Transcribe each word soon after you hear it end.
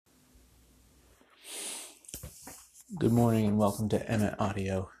Good morning and welcome to Emmett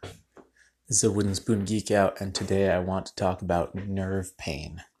Audio. This is a Wooden Spoon Geek Out, and today I want to talk about nerve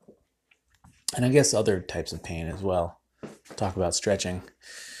pain. And I guess other types of pain as well. Talk about stretching.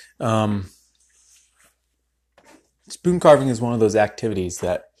 Spoon carving is one of those activities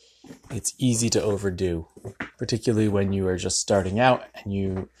that it's easy to overdo, particularly when you are just starting out and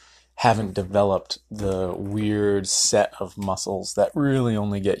you haven't developed the weird set of muscles that really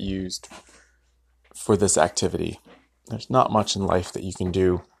only get used for this activity. There's not much in life that you can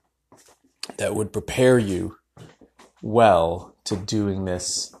do that would prepare you well to doing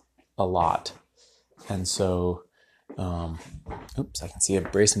this a lot. And so, I can see a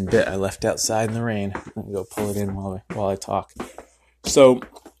bracing bit I left outside in the rain. Let me go pull it in while I talk. So,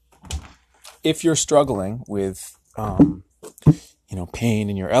 if you're struggling with, pain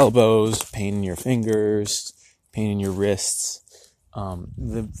in your elbows, pain in your fingers, pain in your wrists,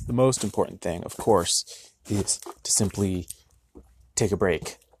 the most important thing, of course, is to simply take a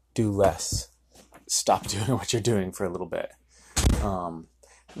break, do less, stop doing what you're doing for a little bit.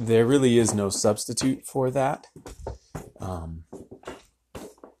 There really is no substitute for that.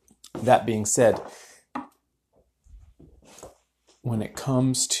 That being said, when it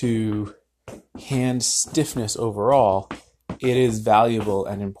comes to hand stiffness overall, it is valuable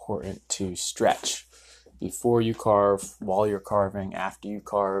and important to stretch. Before you carve, while you're carving, after you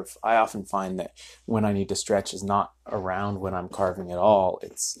carve. I often find that when I need to stretch is not around when I'm carving at all.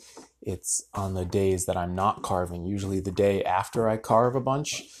 It's on the days that I'm not carving. Usually the day after I carve a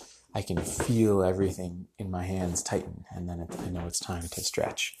bunch, I can feel everything in my hands tighten, and then I know it's time to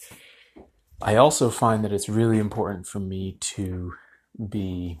stretch. I also find that it's really important for me to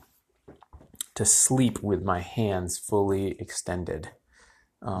sleep with my hands fully extended.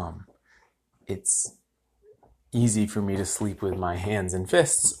 It's easy for me to sleep with my hands and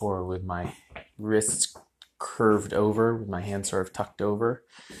fists or with my wrists curved over, with my hands sort of tucked over,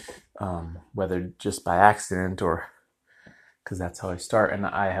 whether just by accident or because that's how I start. And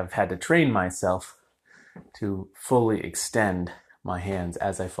I have had to train myself to fully extend my hands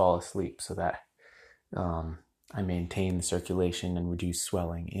as I fall asleep so that I maintain the circulation and reduce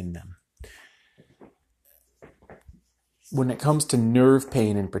swelling in them. When it comes to nerve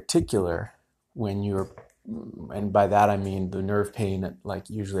pain in particular, and by that I mean the nerve pain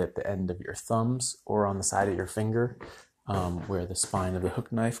usually at the end of your thumbs or on the side of your finger, where the spine of the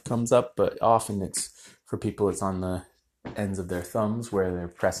hook knife comes up, but often for people it's on the ends of their thumbs where they're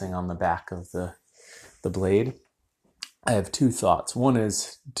pressing on the back of the blade. I have two thoughts. One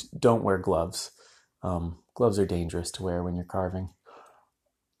is don't wear gloves. Gloves are dangerous to wear when you're carving.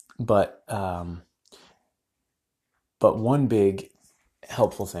 But one big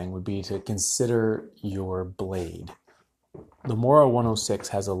helpful thing would be to consider your blade. The Mora 106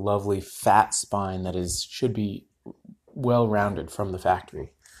 has a lovely fat spine that should be well-rounded from the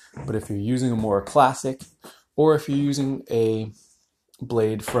factory. But if you're using a more classic, or if you're using a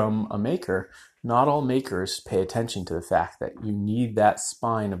blade from a maker, not all makers pay attention to the fact that you need that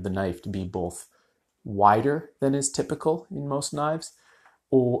spine of the knife to be both wider than is typical in most knives,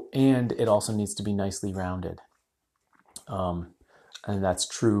 and it also needs to be nicely rounded. And that's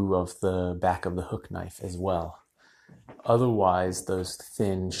true of the back of the hook knife as well. Otherwise, those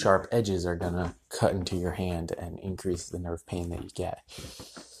thin, sharp edges are going to cut into your hand and increase the nerve pain that you get.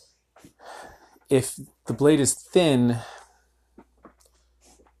 If the blade is thin,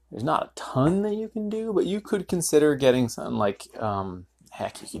 there's not a ton that you can do, but you could consider getting something like, you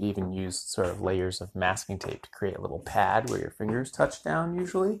could even use sort of layers of masking tape to create a little pad where your fingers touch down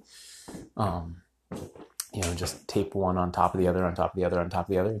usually. Just tape one on top of the other, on top of the other, on top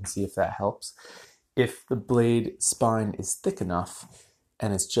of the other, and see if that helps. If the blade spine is thick enough,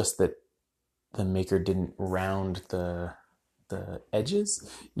 and it's just that the maker didn't round the edges,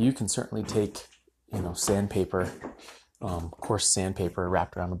 you can certainly take, sandpaper, coarse sandpaper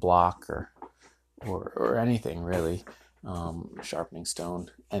wrapped around a block or anything really, sharpening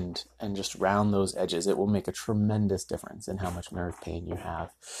stone, and just round those edges. It will make a tremendous difference in how much nerve pain you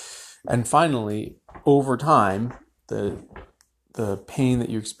have. And finally, over time, the pain that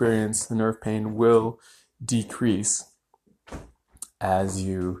you experience, the nerve pain, will decrease as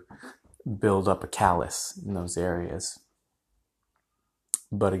you build up a callus in those areas.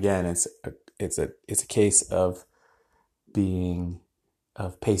 But again, it's a case of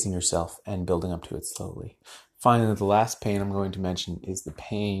pacing yourself and building up to it slowly. Finally, the last pain I'm going to mention is the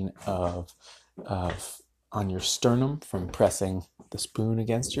pain of on your sternum from pressing the spoon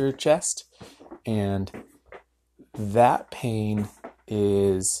against your chest. And that pain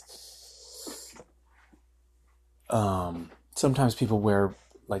is sometimes people wear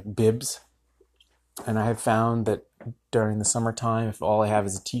like bibs And I have found that during the summertime, if all I have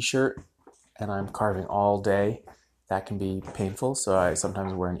is a t-shirt and I'm carving all day, that can be painful. So I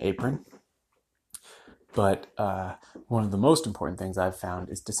sometimes wear an apron. But one of the most important things I've found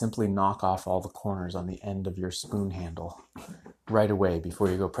is to simply knock off all the corners on the end of your spoon handle right away before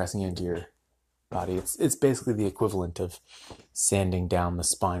you go pressing into your body. It's basically the equivalent of sanding down the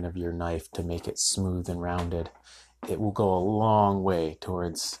spine of your knife to make it smooth and rounded. It will go a long way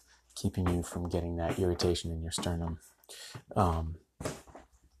towards keeping you from getting that irritation in your sternum. Um,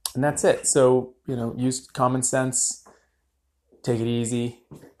 and that's it. So, use common sense, take it easy,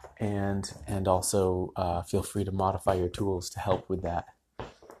 and also feel free to modify your tools to help with that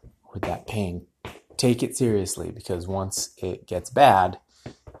pain. Take it seriously, because once it gets bad,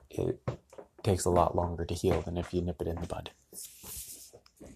 it takes a lot longer to heal than if you nip it in the bud.